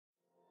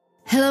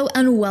Hello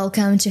and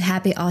welcome to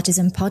Happy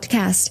Autism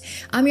Podcast.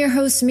 I'm your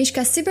host,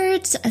 Mishka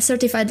Sibert, a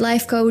certified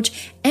life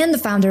coach and the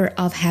founder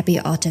of Happy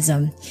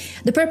Autism.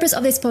 The purpose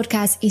of this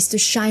podcast is to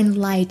shine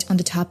light on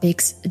the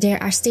topics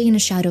that are staying in the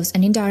shadows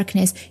and in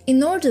darkness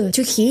in order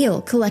to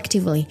heal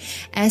collectively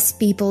as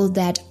people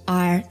that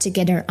are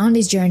together on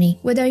this journey,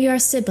 whether you're a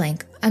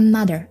sibling, a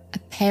mother, a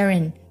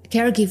parent, a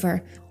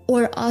caregiver,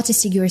 or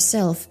autistic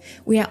yourself.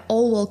 We are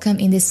all welcome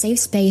in this safe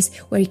space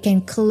where you can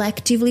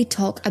collectively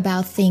talk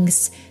about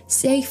things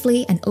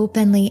safely and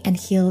openly and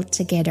heal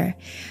together.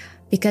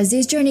 Because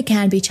this journey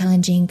can be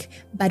challenging,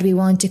 but we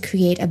want to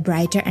create a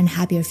brighter and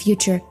happier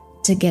future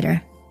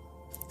together.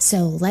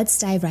 So let's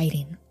dive right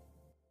in.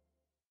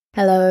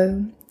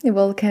 Hello,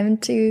 welcome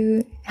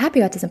to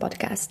Happy Autism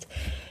Podcast.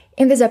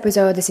 In this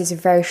episode, this is a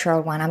very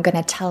short one. I'm going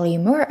to tell you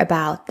more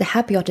about the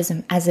Happy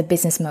Autism as a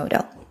business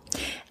model.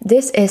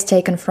 This is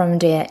taken from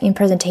the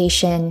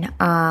presentation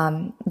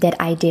that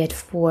I did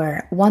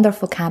for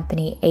wonderful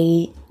company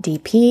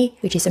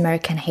ADP, which is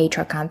American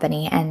HR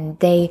company, and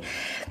they,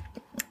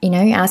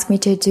 asked me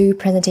to do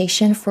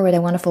presentation for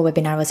the wonderful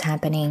webinar was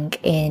happening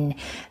in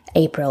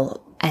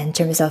April in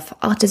terms of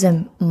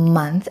Autism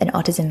Month and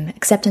Autism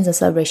Acceptance and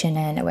Celebration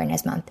and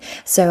Awareness Month.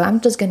 So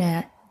I'm just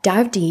gonna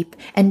dive deep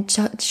and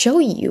show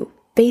you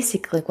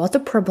basically what's the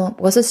problem,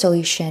 what's the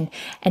solution,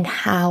 and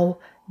how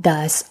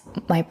does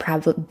my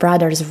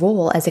brother's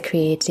role as a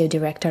creative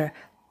director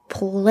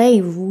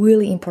play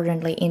really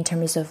importantly in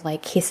terms of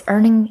like his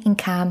earning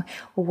income,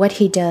 what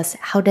he does,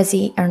 how does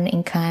he earn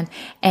income,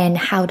 and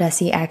how does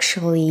he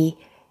actually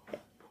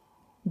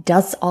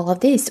does all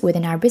of this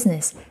within our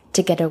business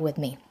together with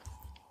me.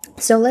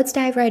 So let's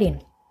dive right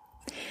in.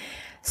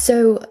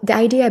 So the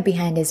idea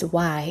behind this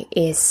why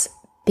is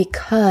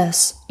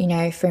because,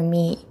 for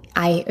me,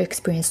 I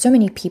experienced so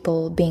many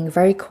people being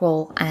very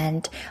cruel,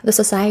 and the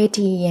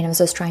society, was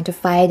just trying to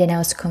fight, and I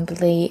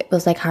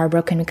was like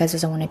heartbroken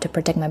because I wanted to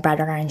protect my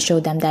brother and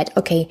show them that,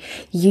 okay,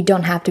 you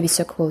don't have to be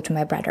so cruel to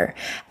my brother.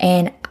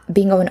 And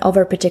being an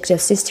overprotective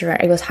sister,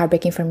 it was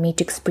heartbreaking for me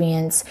to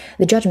experience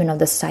the judgment of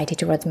the society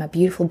towards my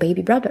beautiful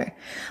baby brother.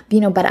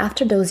 But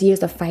after those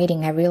years of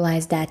fighting, I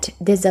realized that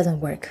this doesn't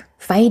work.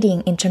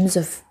 Fighting in terms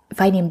of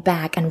fighting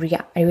back and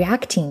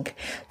reacting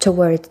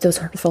towards those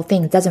hurtful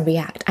things doesn't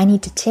react. I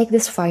need to take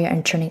this fire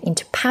and turn it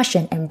into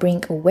passion and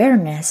bring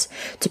awareness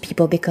to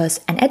people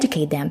and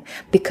educate them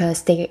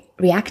because they're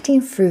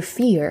reacting through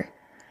fear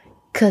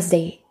because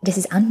this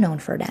is unknown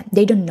for them.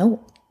 They don't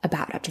know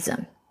about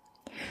autism.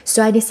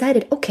 So I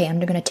decided, okay, I'm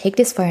going to take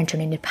this fire and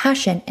turn it into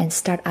passion and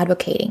start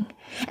advocating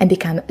and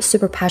become a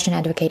super passionate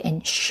advocate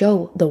and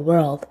show the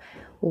world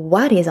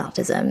what is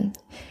autism.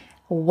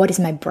 What is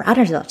my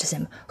brother's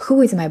autism?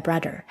 Who is my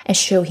brother? And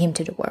show him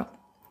to the world.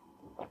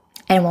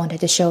 And I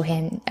wanted to show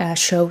him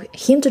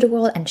to the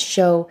world and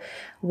show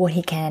what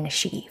he can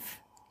achieve.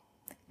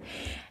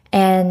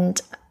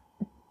 And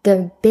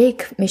the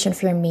big mission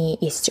for me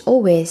is to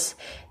always,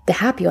 the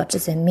happy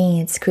autism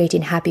means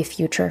creating a happy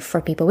future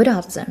for people with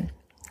autism,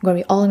 where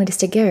we all in this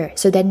together.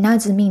 So that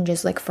doesn't mean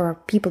just like for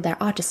people that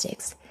are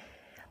autistics,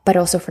 but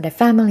also for their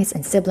families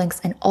and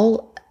siblings and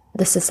all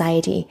the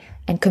society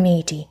and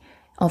community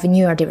of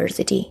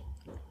neurodiversity,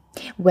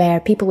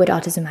 where people with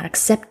autism are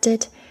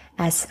accepted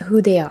as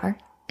who they are,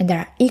 and they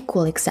are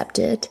equally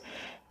accepted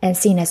and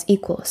seen as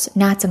equals,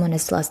 not someone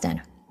as less than.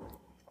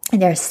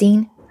 And they're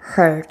seen,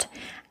 heard,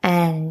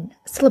 and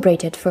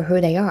celebrated for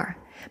who they are,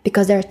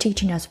 because they're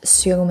teaching us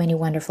so many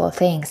wonderful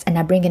things and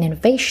are bringing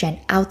innovation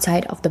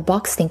outside of the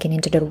box thinking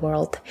into the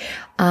world.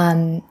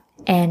 And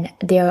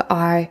they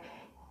are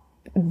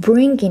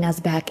bringing us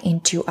back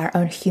into our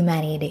own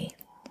humanity,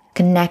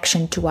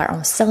 connection to our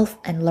own self,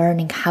 and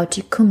learning how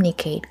to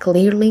communicate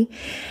clearly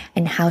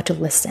and how to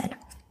listen.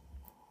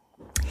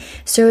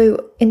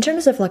 So in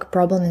terms of like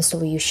problem and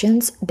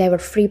solutions, there were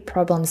 3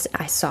 problems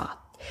that I saw.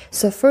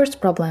 So first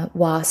problem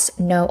was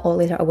no or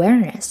little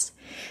awareness.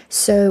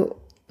 So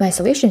my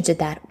solution to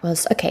that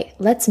was, okay,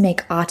 let's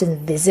make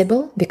autism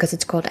visible because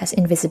it's called as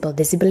invisible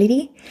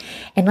disability.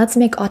 And let's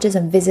make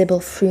autism visible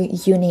through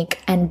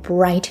unique and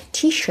bright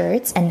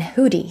t-shirts and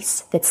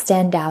hoodies that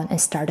stand out and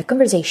start a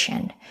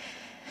conversation.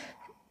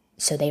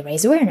 So they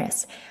raise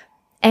awareness.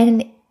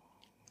 And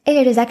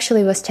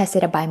it was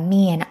tested by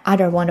me and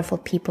other wonderful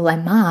people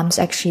and moms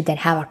actually that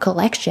have a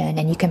collection,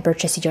 and you can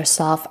purchase it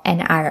yourself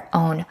and our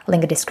own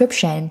link in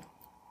description,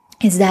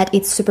 is that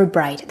it's super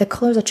bright. The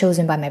colors are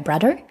chosen by my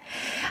brother.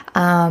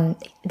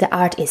 The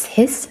art is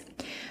his.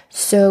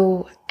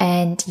 So,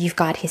 and you've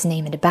got his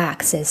name in the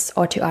back, says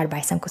Auto Art by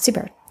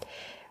Samko.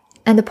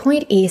 And the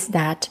point is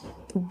that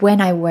when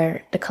I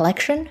wear the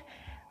collection,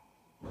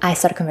 I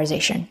start a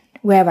conversation.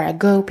 Wherever I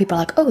go, people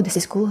are like, oh, this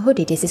is cool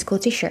hoodie, this is cool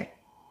t-shirt.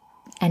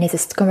 And it's a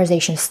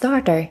conversation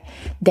starter.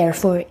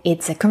 Therefore,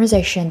 it's a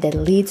conversation that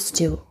leads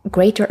to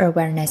greater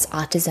awareness of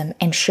autism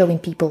and showing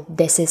people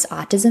this is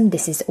autism.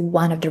 This is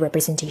one of the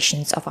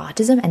representations of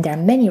autism. And there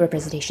are many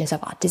representations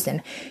of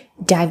autism.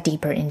 Dive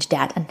deeper into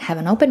that and have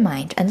an open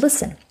mind and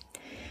listen.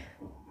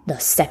 The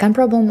second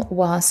problem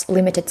was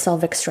limited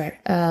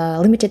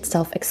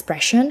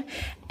self-expression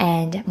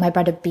and my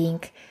brother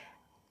being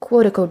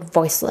quote-unquote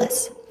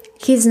voiceless.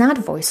 He's not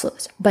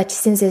voiceless, but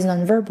since he's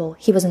nonverbal,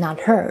 he was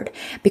not heard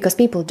because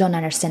people don't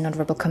understand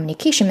nonverbal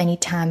communication. Many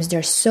times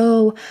they're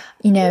so,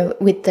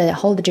 with the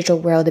whole digital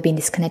world being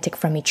disconnected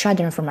from each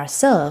other and from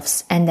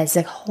ourselves, and that's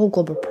a whole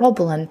global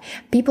problem.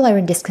 People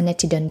are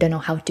disconnected and don't know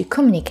how to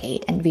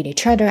communicate and with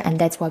each other, and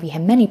that's why we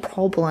have many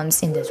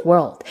problems in this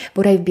world.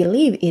 What I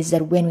believe is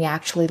that when we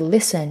actually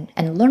listen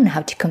and learn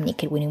how to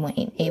communicate with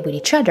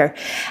each other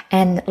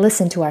and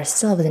listen to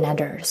ourselves and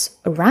others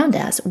around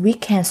us, we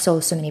can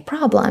solve so many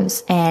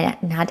problems and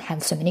not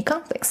have so many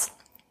conflicts.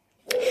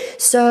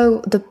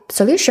 So the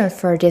solution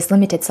for this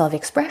limited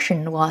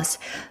self-expression was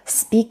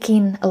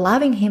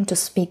allowing him to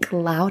speak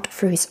loud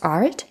through his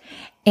art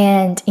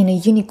and in a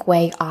unique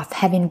way of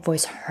having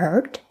voice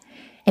heard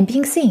and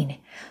being seen.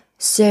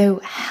 So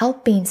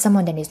helping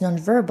someone that is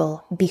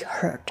nonverbal be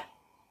heard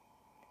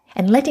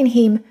and letting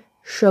him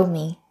show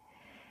me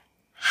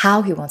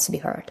how he wants to be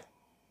heard.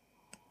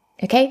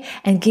 Okay?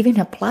 And giving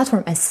a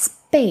platform, a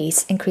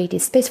space and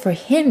creative space for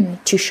him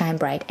to shine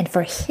bright and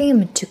for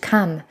him to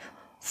come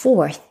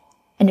forth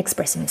and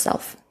express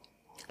himself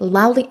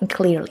loudly and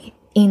clearly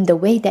in the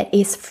way that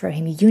is for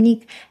him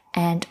unique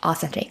and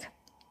authentic.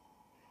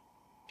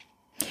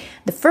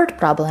 The third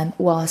problem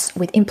was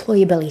with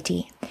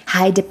employability,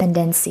 high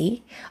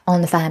dependency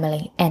on the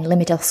family and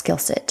limited skill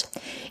set.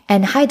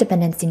 And high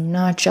dependency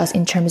not just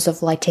in terms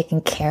of like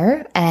taking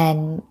care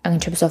and in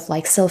terms of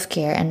like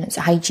self-care and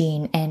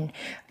hygiene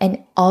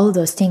and all of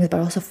those things, but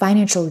also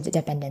financial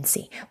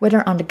dependency,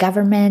 whether on the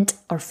government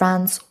or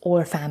funds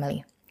or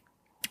family.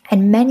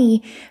 And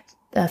many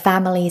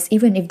families,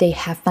 even if they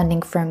have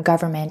funding from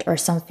government or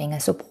something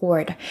and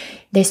support,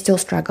 they still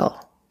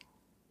struggle.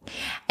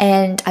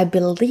 And I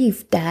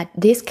believe that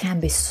this can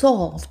be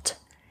solved.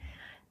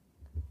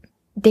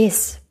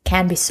 This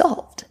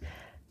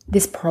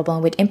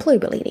problem with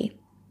employability.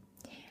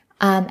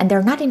 And there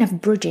are not enough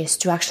bridges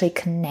to actually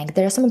connect.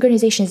 There are some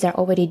organizations that are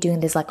already doing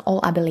this, like All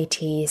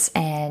Abilities,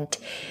 and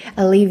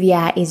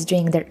Olivia is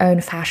doing their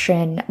own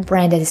fashion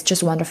brand that is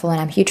just wonderful, and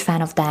I'm a huge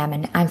fan of them.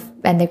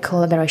 And the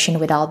collaboration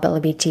with All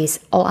Abilities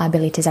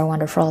are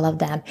wonderful, all of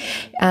them.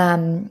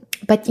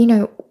 But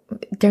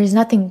there is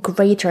nothing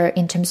greater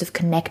in terms of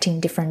connecting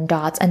different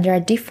dots, and there are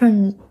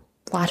different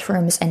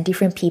platforms and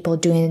different people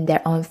doing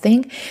their own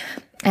thing,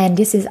 and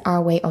this is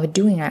our way of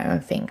doing our own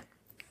thing.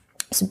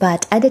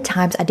 But at the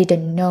times, I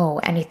didn't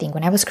know anything.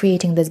 When I was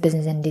creating this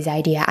business and this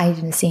idea, I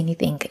didn't see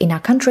anything in our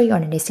country, or I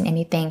didn't see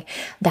anything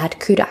that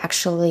could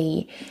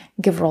actually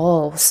give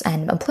roles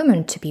and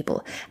employment to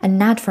people, and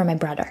not for my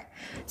brother.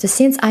 So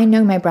since I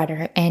know my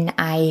brother and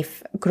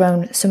I've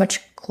grown so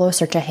much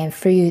closer to him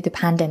through the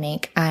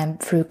pandemic,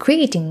 through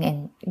creating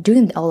and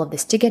doing all of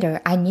this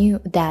together, I knew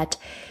that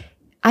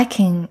I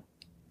can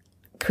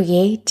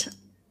create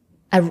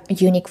a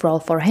unique role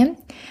for him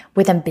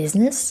with a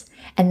business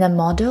and a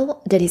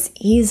model that is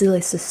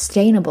easily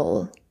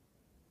sustainable.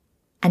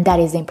 And that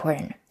is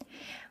important.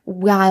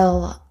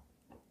 While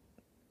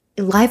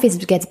life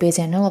gets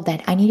busy and all of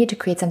that, I needed to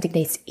create something that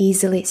is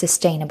easily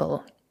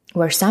sustainable,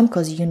 where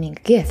Samko's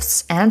unique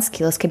gifts and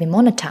skills can be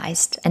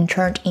monetized and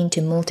turned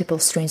into multiple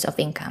streams of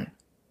income.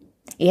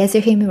 Yes,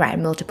 you hear me right,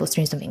 multiple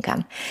streams of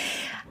income.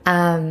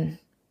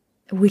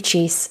 Which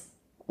is,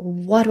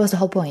 what was the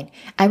whole point?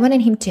 I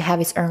wanted him to have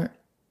his own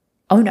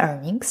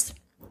earnings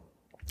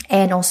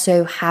and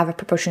also have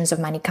proportions of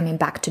money coming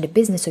back to the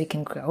business so he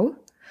can grow.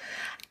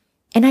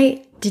 And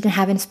I didn't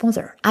have any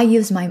sponsor. I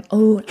used my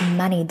own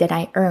money that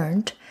I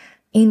earned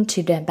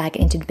back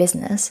into the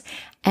business,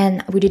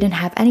 and we didn't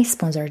have any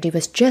sponsor. It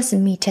was just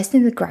me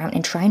testing the ground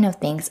and trying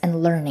out things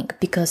and learning,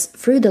 because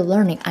through the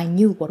learning I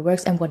knew what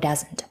works and what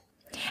doesn't.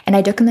 And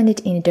I documented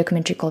in a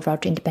documentary called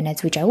Road to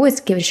Independence, which I always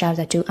give a shout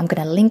out to. I'm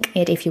gonna link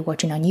it. If you're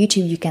watching on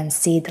YouTube, you can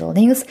see the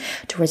links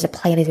towards the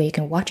playlist where you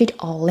can watch it.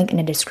 I'll link in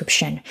the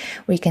description,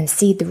 where you can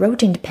see the Road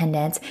to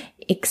Independence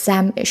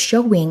exam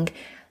showing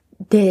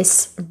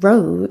this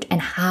road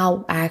and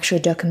how I actually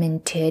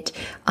documented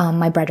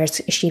my brother's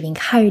achieving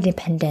higher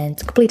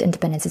independence, complete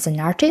independence as an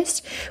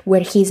artist,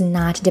 where he's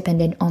not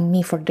dependent on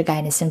me for the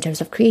guidance in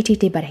terms of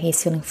creativity, but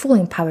he's feeling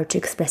fully empowered to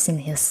expressing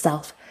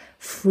himself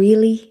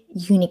freely,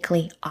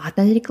 uniquely,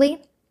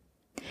 authentically,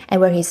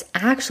 and where he's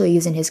actually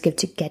using his gift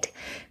to get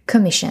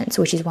commissions,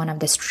 which is one of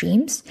the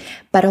streams,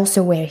 but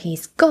also where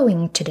he's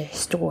going to the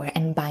store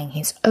and buying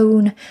his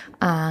own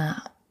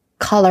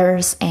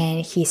colors,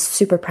 and he's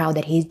super proud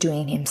that he's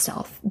doing it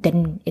himself,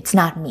 then it's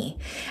not me.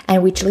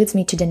 And which leads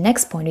me to the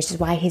next point, which is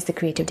why he's the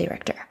creative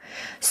director.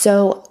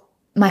 So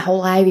my whole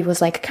life, it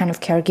was like kind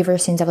of caregiver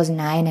since I was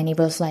 9, and it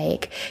was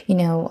like,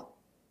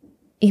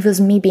 it was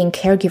me being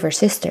caregiver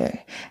sister,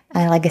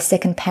 like a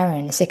second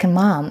parent, a second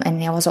mom.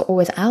 And I was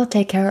always, I'll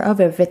take care of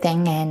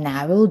everything and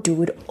I will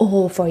do it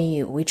all for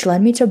you, which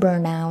led me to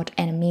burnout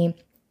and me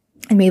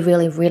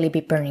really, really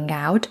be burning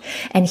out,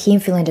 and him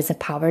feeling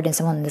disempowered and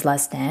someone is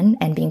less than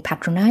and being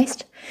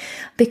patronized,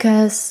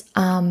 because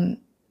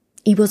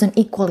it was an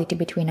equality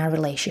between our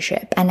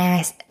relationship. And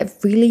I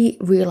really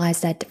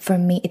realized that for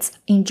me, it's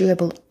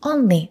enjoyable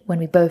only when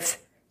we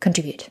both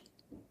contribute,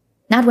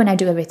 not when I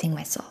do everything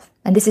myself.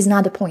 And this is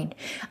not the point.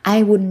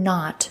 I would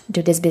not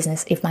do this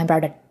business if my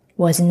brother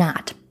was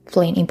not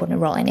playing an important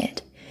role in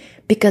it,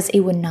 because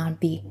it would not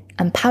be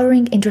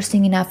empowering,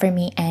 interesting enough for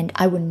me, and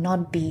I would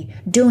not be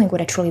doing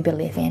what I truly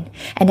believe in.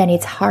 And then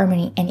it's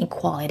harmony and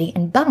equality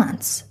and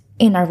balance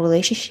in our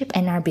relationship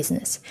and our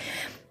business.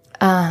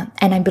 And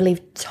I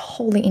believe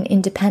totally in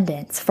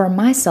independence for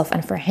myself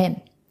and for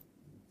him.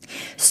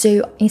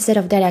 So instead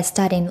of that, I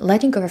started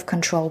letting go of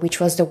control, which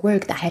was the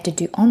work that I had to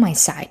do on my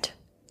side,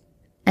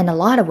 and a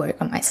lot of work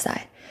on my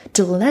side,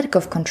 to let go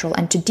of control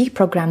and to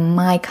deprogram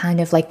my kind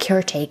of like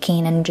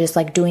caretaking and just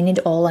like doing it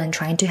all and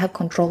trying to have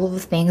control over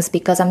things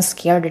because I'm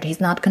scared that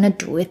he's not gonna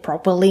do it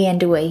properly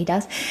and the way he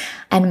does.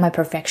 And my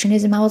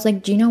perfectionism, I was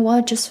like, do you know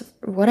what? Just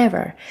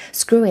whatever.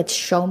 Screw it.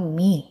 Show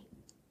me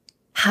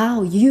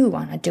how you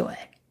wanna do it.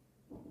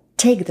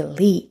 Take the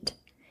lead.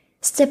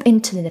 Step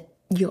into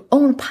your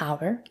own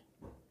power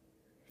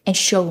and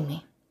show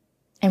me.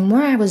 And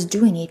more I was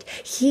doing it,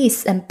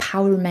 his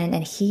empowerment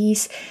and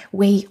his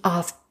way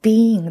of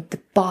being the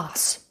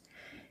boss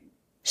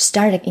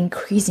started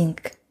increasing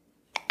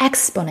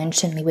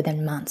exponentially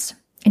within months.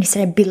 And he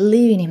started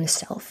believing in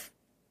himself.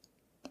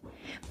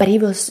 But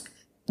it was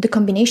the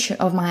combination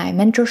of my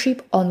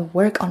mentorship on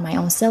work on my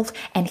own self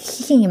and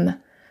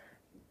him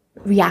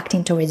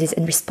reacting towards this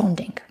and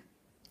responding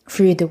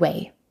through the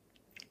way.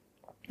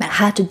 I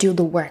had to do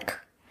the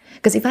work.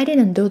 Because if I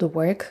didn't do the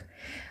work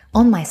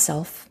on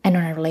myself and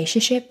on our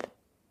relationship,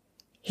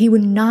 he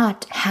would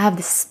not have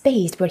the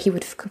space where he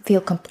would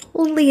feel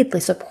completely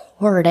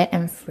supported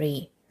and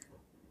free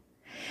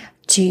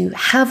to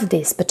have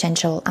this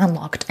potential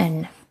unlocked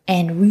and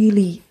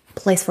really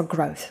place for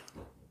growth.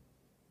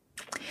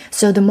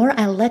 So the more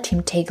I let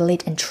him take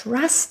lead and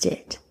trust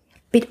it,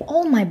 with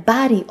all my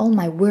body, all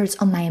my words,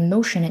 all my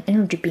emotion and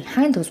energy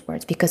behind those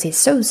words, because he's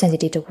so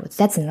sensitive to words.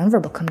 That's a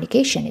nonverbal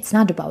communication. It's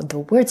not about the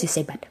words you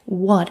say, but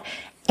what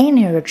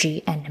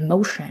energy and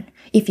emotion.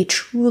 If you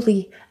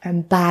truly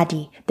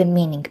embody the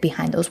meaning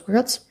behind those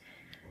words,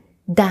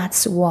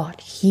 that's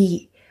what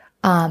he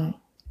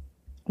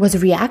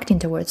was reacting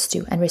towards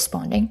to and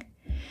responding.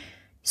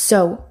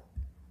 So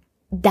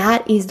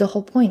that is the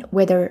whole point,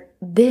 whether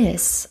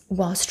this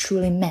was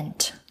truly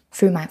meant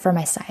for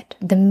my side.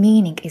 The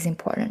meaning is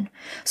important.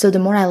 So the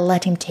more I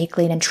let him take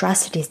lead and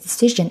trusted his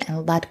decision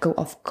and let go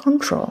of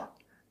control,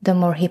 the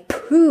more he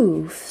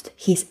proved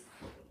he's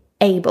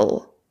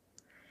able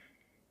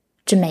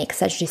to make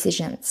such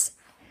decisions.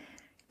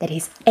 That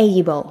he's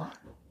able,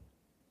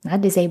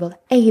 not disabled,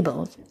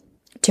 able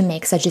to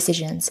make such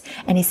decisions,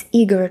 and he's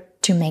eager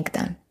to make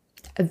them.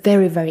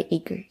 Very, very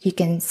eager. You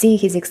can see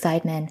his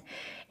excitement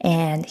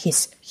and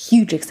his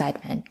huge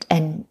excitement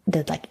and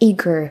the like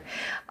eager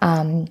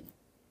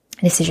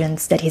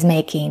decisions that he's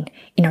making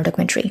in our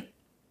documentary.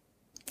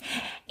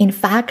 In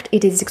fact,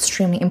 it is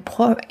extremely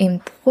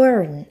important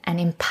and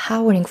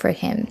empowering for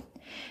him,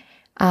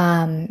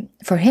 and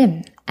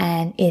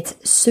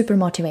it's super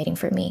motivating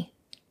for me.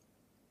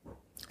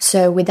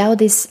 So without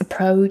this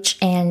approach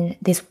and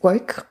this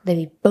work that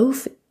we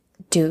both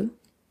do,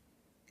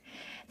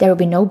 there will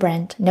be no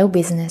brand, no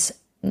business,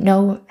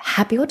 no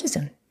happy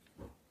autism.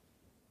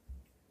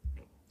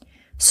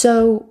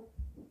 So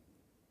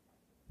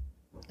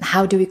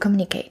how do we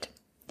communicate?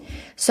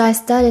 So I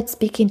started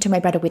speaking to my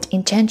brother with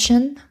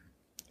intention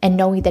and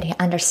knowing that he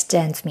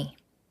understands me.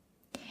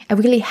 I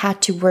really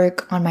had to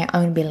work on my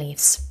own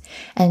beliefs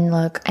and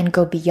look and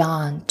go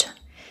beyond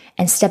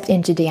and stepped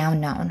into the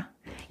unknown,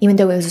 even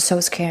though it was so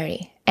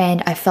scary.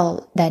 And I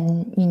felt that,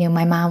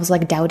 my mom was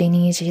like doubting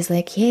me. She's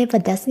like, yeah,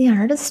 but doesn't he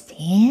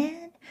understand?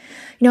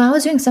 I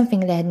was doing something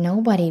that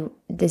nobody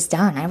has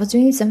done. I was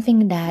doing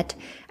something that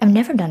I've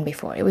never done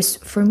before. It was,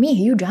 for me, a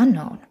huge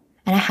unknown.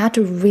 And I had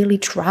to really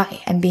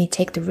try and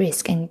take the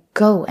risk and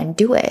go and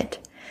do it.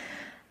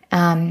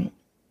 And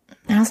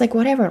I was like,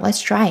 whatever, let's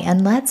try.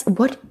 And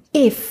what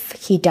if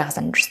he does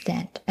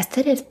understand? I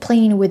started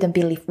playing with the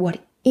belief,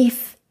 what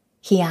if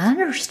he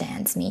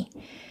understands me?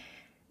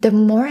 The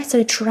more I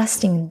started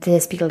trusting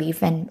this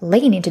belief and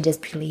laying into this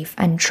belief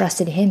and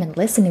trusted him and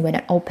listening with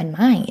an open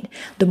mind,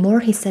 the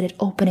more he started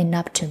opening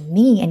up to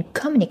me and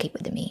communicate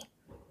with me.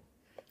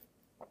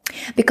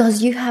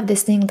 Because you have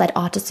this thing that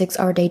autistics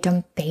are, they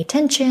don't pay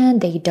attention,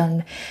 they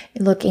don't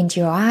look into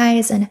your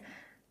eyes,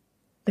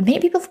 but many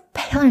people,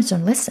 parents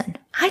don't listen.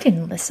 I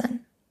didn't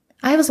listen.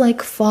 I was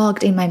like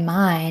fogged in my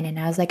mind, and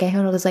I was like,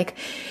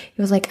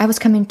 I was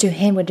coming to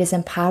him with this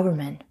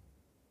empowerment,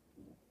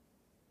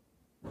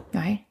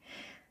 right?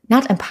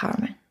 Not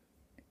empowerment.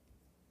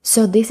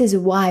 So this is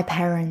why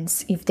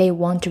parents, if they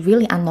want to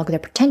really unlock their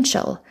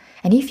potential,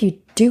 and if you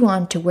do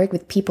want to work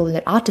with people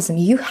with autism,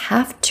 you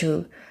have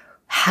to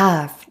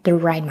have the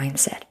right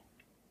mindset.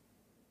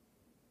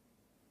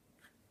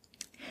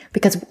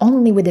 Because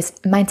only with this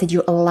mindset,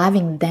 you're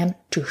allowing them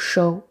to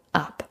show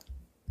up.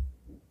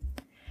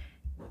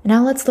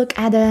 Now let's look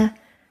at the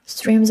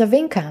streams of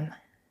income,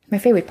 my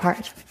favorite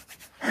part.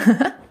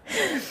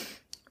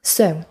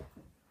 So,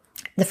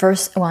 the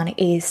first one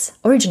is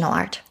original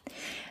art.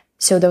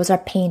 So those are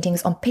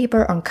paintings on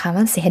paper, on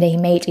canvas that he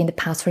made in the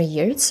past 3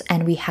 years,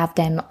 and we have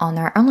them on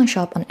our online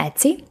shop on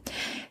Etsy.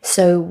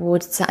 So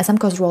what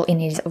Samko's role in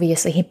it is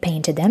obviously he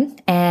painted them.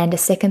 And the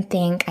second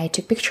thing, I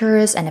took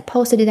pictures and I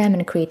posted them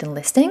and created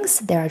listings.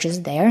 They are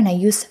just there, and I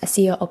use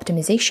SEO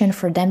optimization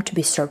for them to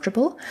be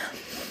searchable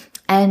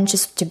and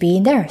just to be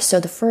in there. So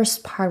the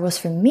first part was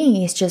for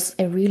me, it's just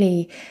a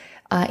really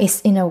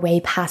it's in a way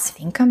passive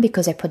income,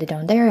 because I put it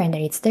on there and then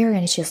it's there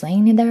and it's just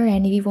laying in there,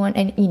 and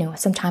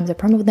sometimes I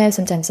promote them,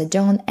 sometimes I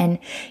don't, and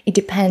it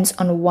depends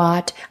on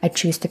what I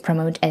choose to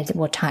promote at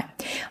what time.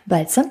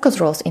 But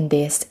Samko's roles in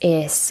this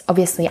is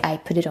obviously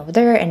I put it over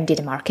there and did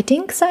the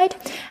marketing side,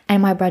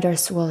 and my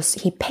brother's was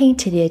he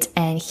painted it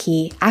and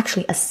he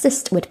actually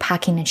assists with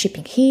packing and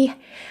shipping.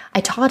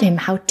 I taught him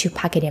how to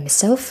pack it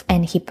himself,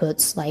 and he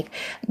puts like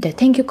the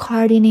thank you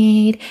card in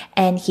it,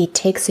 and he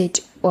takes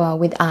it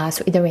with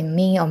us, either with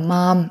me or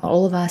mom or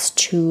all of us,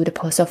 to the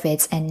post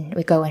office, and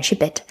we go and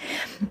ship it.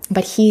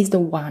 But he's the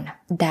one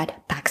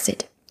that packs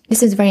it.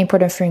 This is very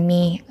important for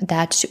me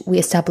that we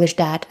establish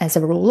that as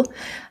a rule.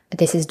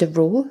 This is the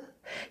rule.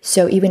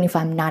 So even if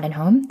I'm not at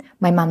home,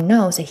 my mom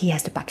knows that he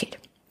has to pack it.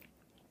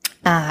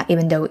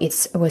 Even though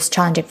it was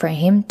challenging for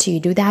him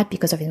to do that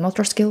because of his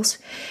motor skills,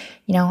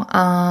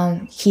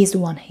 he's the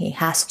one, he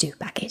has to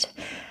pack it.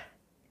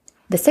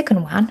 The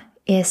second one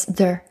is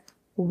the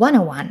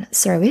 101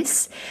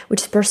 service,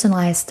 which is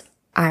personalized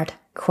art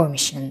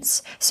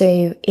commissions.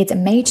 So it's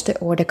made to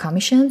order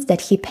commissions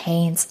that he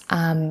paints.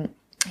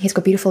 He's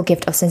got a beautiful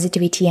gift of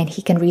sensitivity, and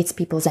he can read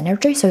people's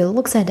energy. So he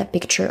looks at a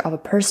picture of a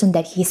person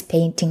that he's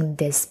painting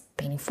this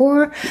painting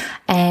for,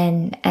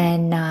 and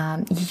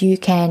you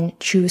can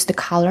choose the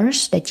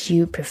colors that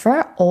you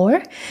prefer,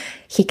 or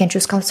he can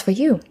choose colors for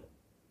you.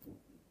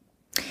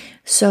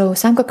 So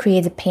Samko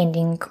creates a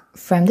painting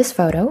from this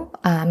photo.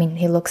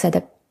 He looks at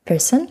the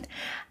person,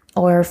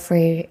 or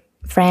for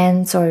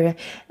friends, or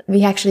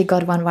we actually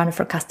got one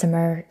for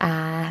customer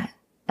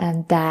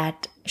and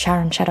that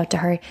Sharon, shout out to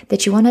her,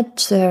 that she wanted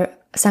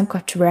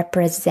Samko to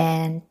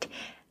represent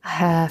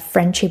her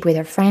friendship with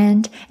her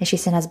friend, and she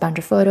sent us a bunch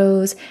of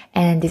photos,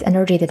 and this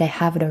energy that I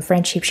have with her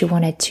friendship, she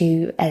wanted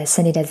to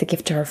send it as a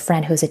gift to her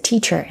friend who's a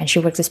teacher, and she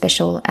works with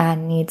special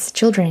needs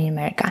children in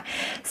America.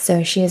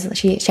 So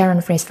Sharon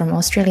is from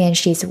Australia, and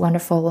she's a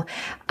wonderful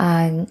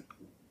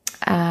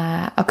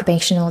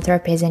occupational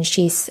therapist, and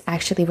she's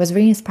actually was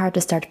very inspired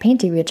to start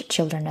painting with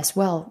children as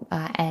well,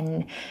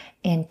 and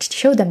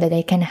show them that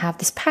they can have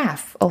this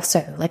path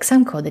also, like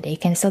Samko, that they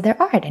can sell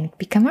their art and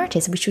become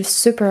artists, which was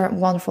super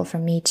wonderful for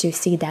me to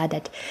see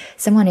that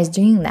someone is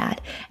doing that,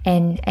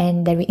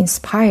 and that we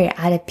inspire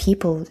other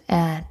people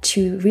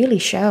to really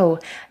show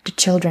the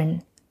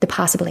children the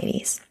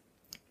possibilities.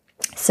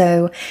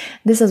 So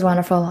this is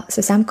wonderful.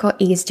 So Samko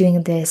is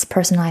doing this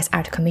personalized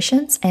art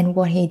commissions, and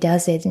what he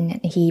does is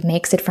he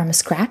makes it from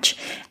scratch,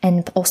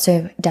 and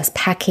also does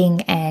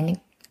packing and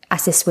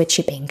assists with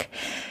shipping.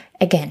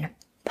 Again,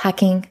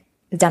 packing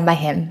is done by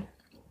him.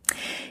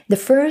 The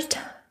first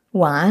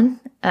one,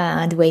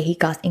 the way he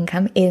got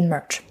income, is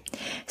merch.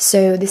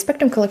 So the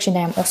Spectrum collection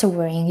that I'm also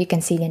wearing, you can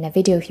see it in a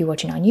video if you're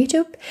watching on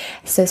YouTube.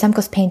 So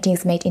Samko's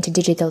paintings made into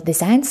digital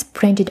designs,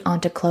 printed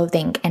onto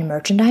clothing and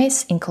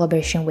merchandise in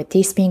collaboration with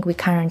Teespring. We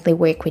currently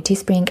work with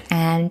Teespring,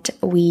 and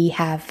we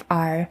have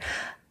our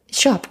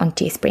shop on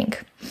Teespring.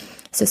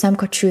 So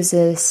Samko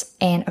chooses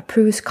and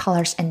approves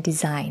colors and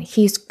design.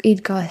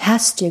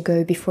 Has to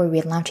go, before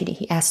we launch it,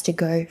 he has to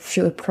go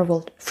through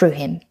approval through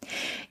him.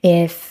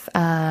 If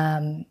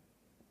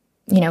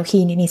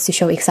he needs to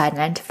show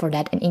excitement for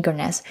that and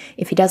eagerness.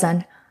 If he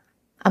doesn't,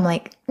 I'm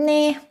like,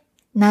 nah,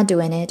 not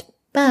doing it.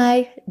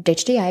 Bye.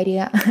 Ditch the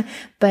idea.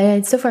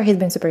 But so far he's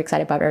been super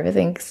excited about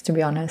everything, to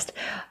be honest,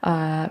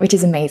 which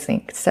is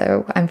amazing.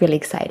 So I'm really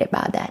excited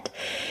about that.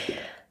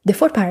 The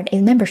fourth part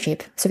is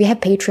membership. So we have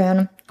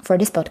Patreon for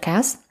this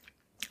podcast,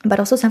 but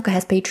also Samko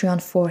has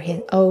Patreon for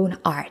his own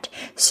art.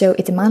 So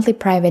it's a monthly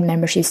private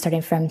membership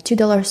starting from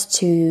 $2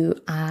 to,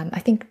 I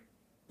think,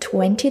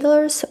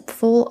 $20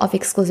 full of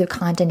exclusive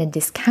content and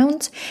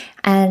discounts.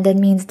 And that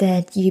means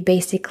that you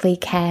basically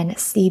can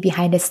see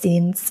behind the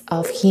scenes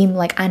of him,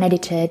 like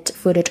unedited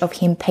footage of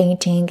him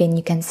painting, and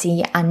you can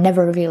see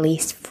never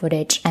released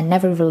footage and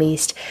never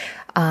released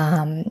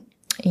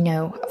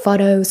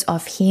photos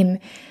of him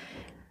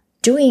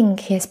doing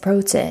his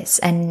process.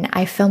 And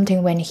I filmed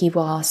him when he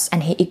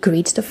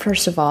agreed to,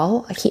 first of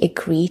all, he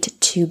agreed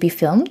to be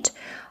filmed,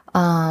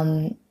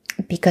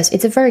 because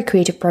it's a very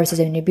creative process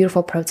and a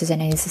beautiful process,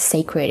 and it's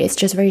sacred. It's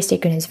just very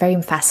sacred, and it's very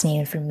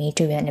fascinating for me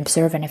to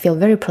observe, and I feel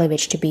very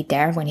privileged to be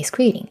there when he's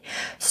creating.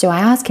 So I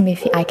asked him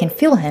if I can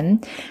film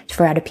him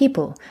for other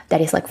people,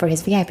 that is like for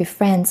his VIP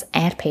friends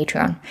at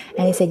Patreon,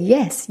 and he said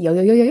yes,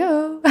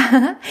 yo.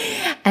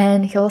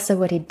 And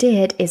what he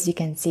did is, you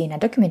can see in a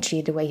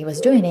documentary the way he was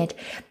doing it,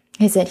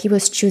 is that he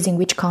was choosing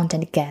which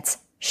content gets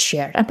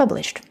shared and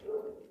published.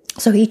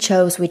 So he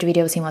chose which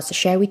videos he wants to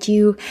share with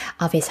you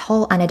of his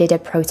whole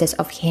unedited process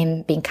of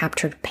him being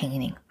captured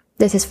painting.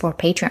 This is for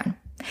Patreon.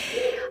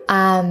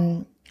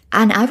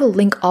 And I will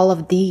link all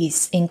of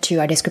these into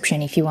our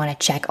description if you want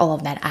to check all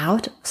of that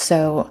out.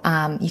 So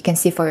you can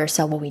see for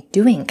yourself what we're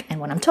doing and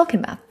what I'm talking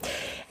about.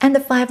 And the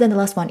 5th and the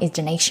last one is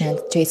donation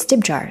to his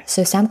tip jar.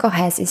 So Samko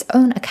has his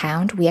own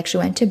account. We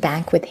actually went to a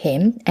bank with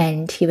him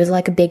and he was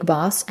like a big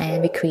boss,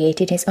 and we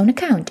created his own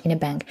account in a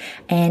bank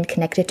and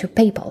connected to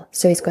PayPal.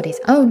 So he's got his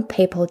own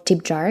PayPal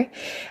tip jar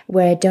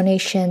where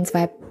donations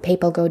via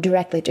PayPal go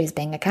directly to his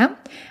bank account.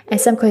 And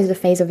Samko is the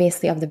face,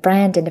 obviously, of the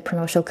brand and the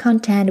promotional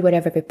content,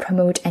 whatever we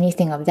promote,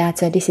 anything of that.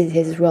 So this is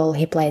his role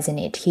he plays in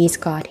it. He's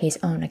got his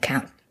own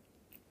account.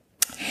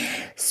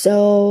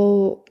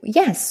 So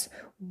yes,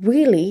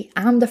 really,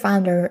 I'm the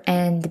founder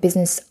and the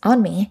business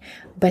on me,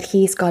 but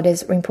he's got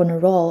his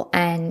important role.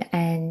 And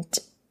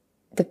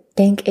the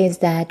thing is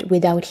that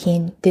without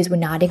him, this would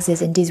not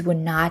exist and this would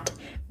not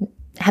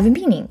have a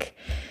meaning.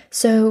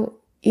 So,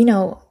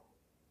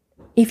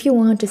 if you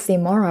want to see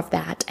more of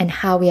that and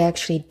how we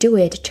actually do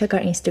it, check our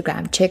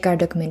Instagram, check our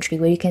documentary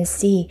where you can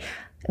see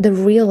the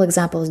real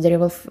examples, the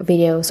real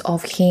videos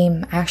of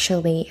him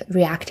actually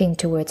reacting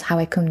towards how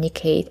I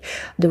communicate,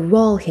 the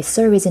role, his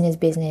service in his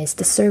business,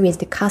 the service,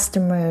 the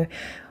customer,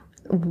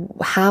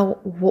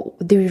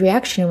 the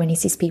reaction when he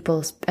sees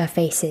people's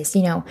faces,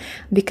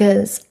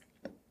 because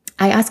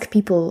I ask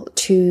people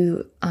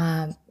to,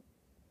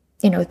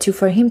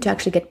 for him to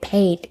actually get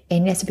paid,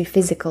 it has to be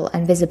physical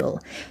and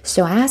visible.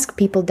 So I ask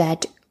people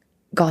that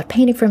got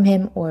painting from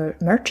him or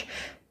merch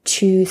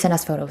to send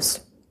us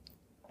photos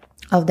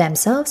of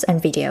themselves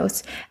and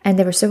videos, and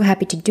they were so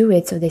happy to do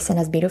it. So they sent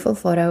us beautiful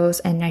photos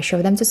and I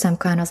showed them to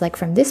Samko and I was like,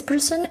 from this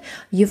person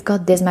you've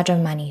got this much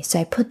of money. So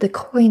I put the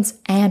coins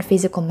and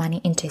physical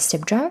money into his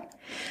tip jar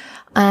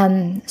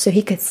so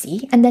he could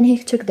see, and then he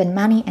took that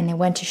money and he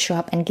went to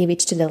shop and gave it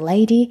to the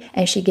lady,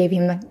 and she gave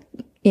him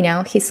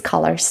his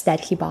colors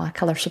that he bought,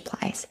 color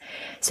supplies.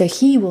 So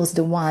he was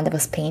the one that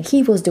was paying,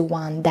 he was the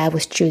one that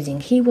was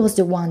choosing, he was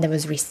the one that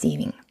was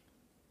receiving.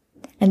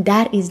 And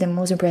that is the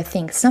most important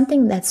thing.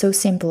 Something that's so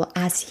simple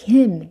as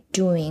him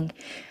doing,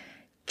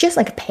 just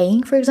like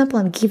paying, for example,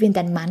 and giving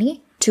that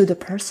money to the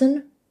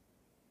person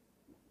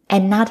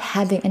and not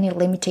having any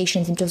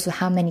limitations in terms of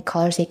how many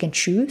colors he can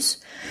choose.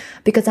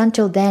 Because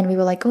until then, we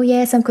were like, oh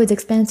yeah, Samko is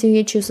expensive,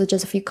 you choose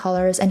just a few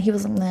colors. And he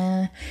was like,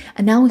 nah.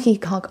 And now he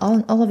got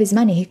all of his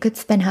money. He could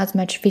spend how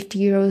much, 50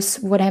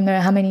 euros,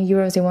 whatever, how many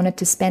euros he wanted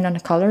to spend on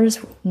the colors,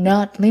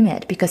 not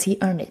limit, because he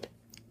earned it.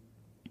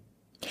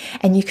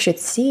 And you should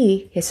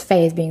see his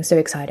face being so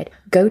excited.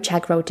 Go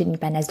check Rotating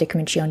Pandas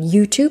documentary on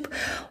YouTube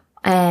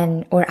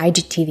or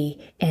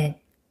IGTV and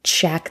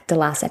check the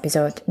last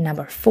episode,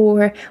 number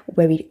 4,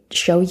 where we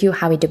show you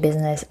how we do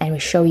business and we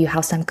show you how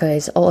Samko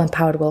is all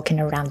empowered walking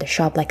around the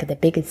shop like the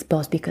biggest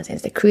boss because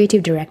he's the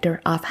creative director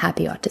of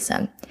Happy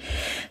Autism.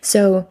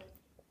 So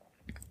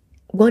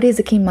what is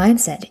the key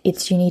mindset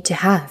you need to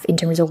have in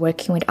terms of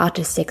working with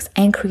autistics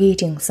and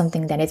creating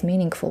something that is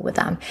meaningful with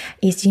them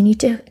is you need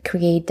to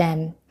create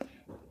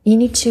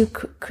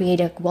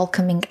a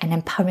welcoming and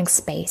empowering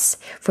space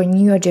for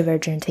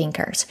neurodivergent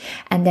thinkers.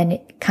 And then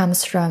it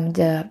comes from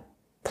the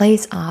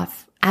place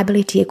of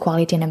ability,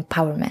 equality, and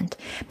empowerment.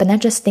 But not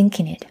just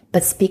thinking it,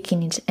 but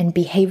speaking it and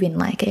behaving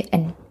like it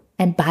and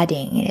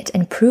embodying it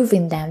and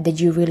proving them that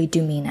you really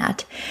do mean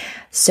that.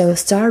 So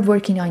start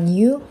working on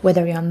you,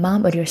 whether you're a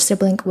mom or your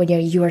sibling, whether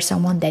you are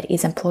someone that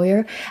is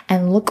employer,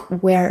 and look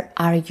where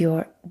are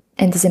your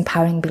and these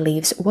empowering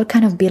beliefs. What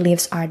kind of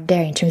beliefs are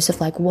there in terms of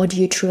like what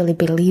do you truly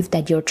believe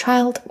that your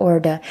child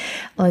or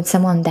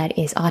someone that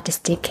is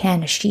autistic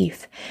can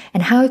achieve,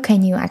 and how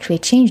can you actually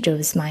change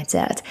those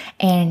mindsets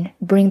and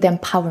bring the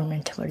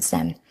empowerment towards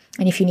them.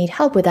 And if you need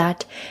help with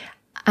that,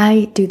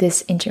 I do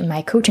this into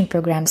my coaching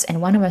programs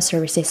and one-on-one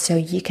services, so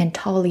you can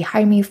totally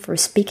hire me for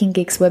speaking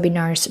gigs,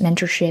 webinars,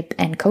 mentorship,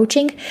 and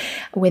coaching,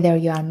 whether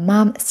you are a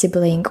mom,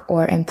 sibling,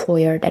 or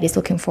employer that is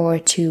looking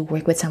forward to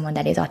work with someone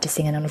that is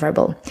autistic and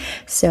nonverbal.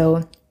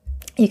 So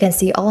you can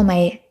see all of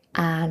my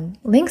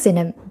links in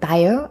the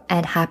bio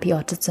and Happy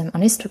Autism on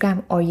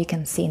Instagram, or you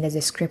can see in the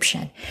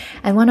description.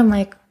 And one of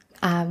my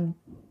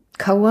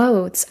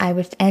quotes I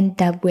would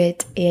end up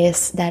with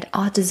is that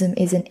autism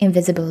is an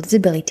invisible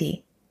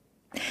disability,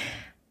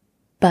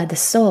 but the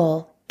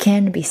soul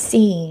can be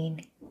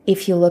seen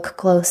if you look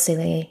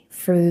closely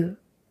through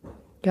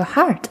your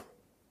heart.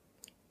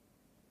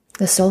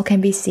 The soul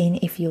can be seen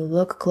if you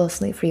look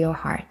closely through your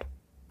heart.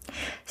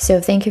 So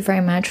thank you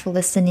very much for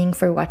listening,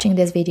 for watching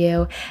this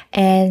video.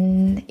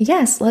 And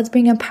yes, let's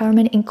bring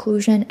empowerment,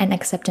 inclusion, and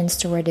acceptance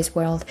toward this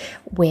world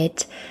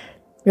with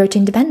road to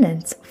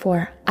independence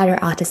for other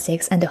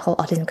autistics and the whole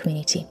autism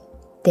community.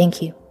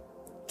 Thank you.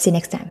 See you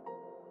next time.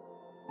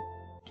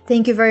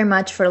 Thank you very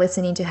much for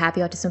listening to Happy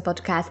Autism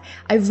Podcast.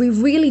 We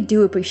really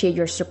do appreciate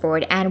your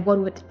support, and what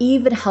would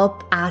even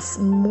help us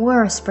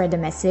more spread the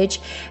message,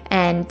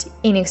 and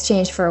in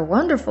exchange for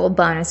wonderful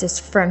bonuses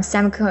from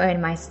Samko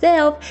and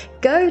myself,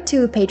 go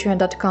to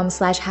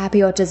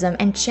patreon.com/happyautism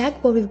and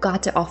check what we've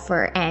got to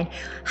offer and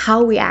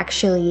how we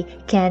actually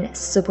can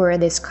support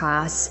this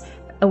cause,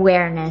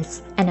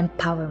 awareness, and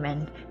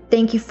empowerment.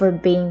 Thank you for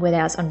being with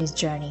us on this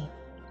journey.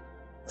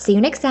 See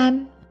you next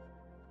time.